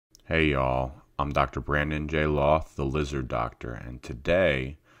Hey y'all, I'm Dr. Brandon J. Loth, the Lizard Doctor, and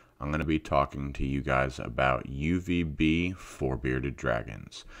today I'm going to be talking to you guys about UVB for bearded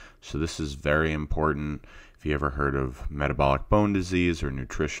dragons. So this is very important if you ever heard of metabolic bone disease or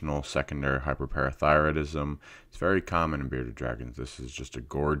nutritional secondary hyperparathyroidism. It's very common in bearded dragons. This is just a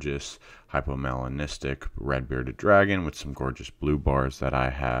gorgeous hypomelanistic red bearded dragon with some gorgeous blue bars that I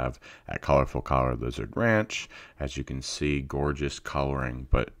have at Colorful Collar Lizard Ranch. As you can see, gorgeous coloring,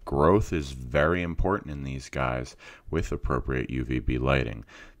 but growth is very important in these guys with appropriate UVB lighting.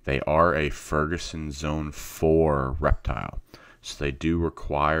 They are a Ferguson Zone 4 reptile, so they do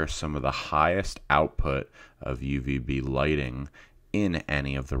require some of the highest output of UVB lighting in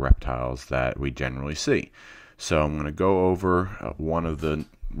any of the reptiles that we generally see. So I'm going to go over one of the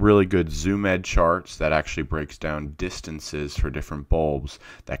really good zoom ed charts that actually breaks down distances for different bulbs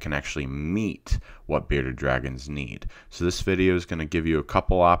that can actually meet what bearded dragons need. So this video is going to give you a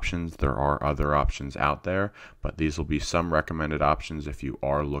couple options. There are other options out there, but these will be some recommended options if you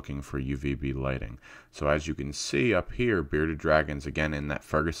are looking for UVB lighting. So as you can see up here, bearded dragons again in that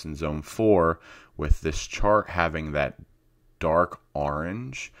Ferguson Zone 4 with this chart having that dark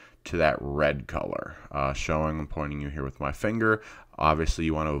orange to that red color, I'm pointing you here with my finger. Obviously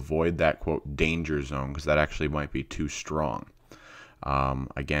you want to avoid that quote danger zone because that actually might be too strong.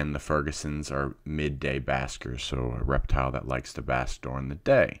 Again, the Fergusons are midday baskers, so a reptile that likes to bask during the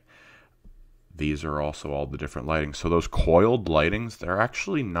day. These are also all the different lightings. So those coiled lightings, they're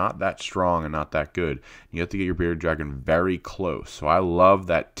actually not that strong and not that good. You have to get your bearded dragon very close. So I love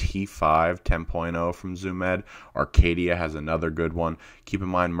that T5 10.0 from Zoom Ed. Arcadia has another good one. Keep in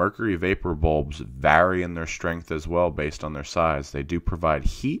mind, mercury vapor bulbs vary in their strength as well based on their size. They do provide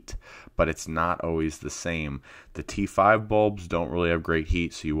heat, but it's not always the same. The T5 bulbs don't really have great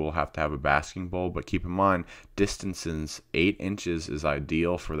heat, so you will have to have a basking bulb, but keep in mind, distances 8 inches is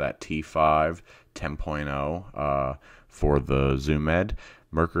ideal for that T5 10.0 for the Zoom Ed.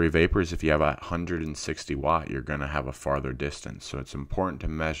 Mercury vapors, if you have a 160 watt, you're going to have a farther distance, so it's important to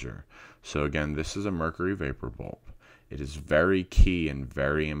measure. So again, this is a mercury vapor bulb. It is very key and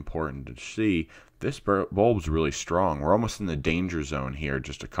very important to see this bulb's really strong. We're almost in the danger zone here,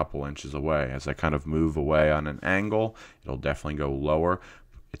 just a couple inches away. As I kind of move away on an angle, it'll definitely go lower.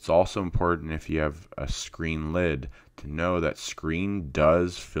 It's also important if you have a screen lid to know that screen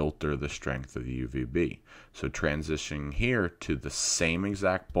does filter the strength of UVB. So transitioning here to the same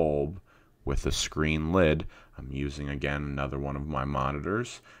exact bulb with a screen lid, I'm using again another one of my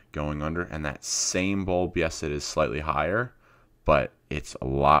monitors going under, and that same bulb, yes, it is slightly higher, but it's a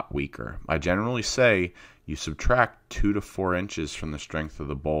lot weaker. I generally say you subtract 2 to 4 inches from the strength of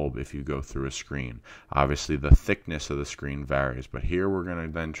the bulb if you go through a screen. Obviously the thickness of the screen varies, but here we're going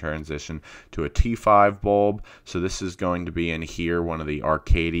to then transition to a T5 bulb. So this is going to be in here one of the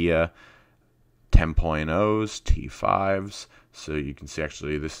Arcadia 10.0s, T5s. So you can see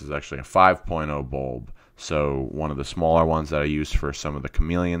actually this is actually a 5.0 bulb. So one of the smaller ones that I use for some of the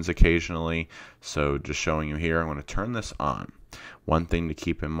chameleons occasionally. So just showing you here, I'm going to turn this on. One thing to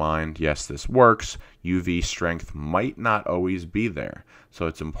keep in mind, yes, this works. UV strength might not always be there. So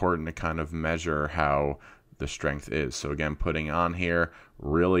it's important to kind of measure how the strength is. So again, putting on here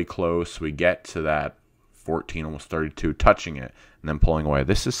really close, we get to that 14, almost 32, touching it, and then pulling away.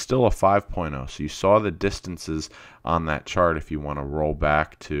 This is still a 5.0, so you saw the distances on that chart. If you want to roll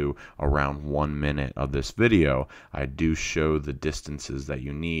back to around 1 minute of this video, I do show the distances that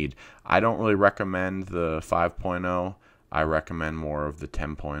you need. I don't really recommend the 5.0. I recommend more of the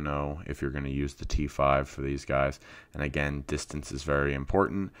 10.0 if you're going to use the T5 for these guys. And again, distance is very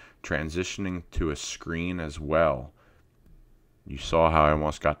important. Transitioning to a screen as well. You saw how I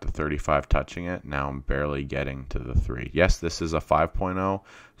almost got to 35 touching it. Now I'm barely getting to the 3. Yes, this is a 5.0,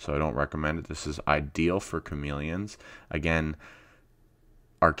 so I don't recommend it. This is ideal for chameleons. Again,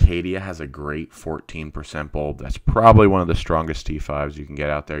 Arcadia has a great 14% bulb. That's probably one of the strongest T5s you can get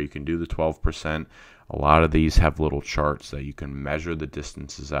out there. You can do the 12%. A lot of these have little charts that you can measure the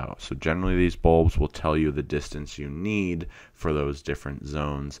distances out. So generally these bulbs will tell you the distance you need for those different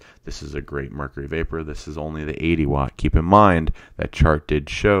zones. This is a great mercury vapor. This is only the 80 watt. Keep in mind that chart did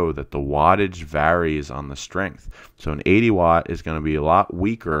show that the wattage varies on the strength. So an 80 watt is going to be a lot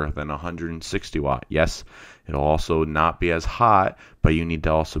weaker than 160 watt. Yes, it'll also not be as hot, but you need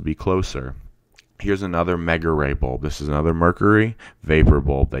to also be closer. Here's another mega ray bulb. This is another mercury vapor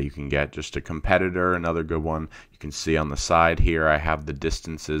bulb that you can get, just a competitor, another good one. You can see on the side here I have the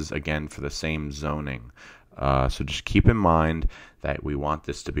distances again for the same zoning. So just keep in mind that we want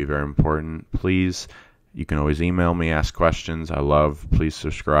this to be very important. Please, you can always email me, ask questions. Please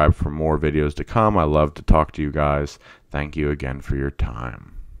subscribe for more videos to come. I love to talk to you guys. Thank you again for your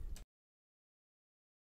time.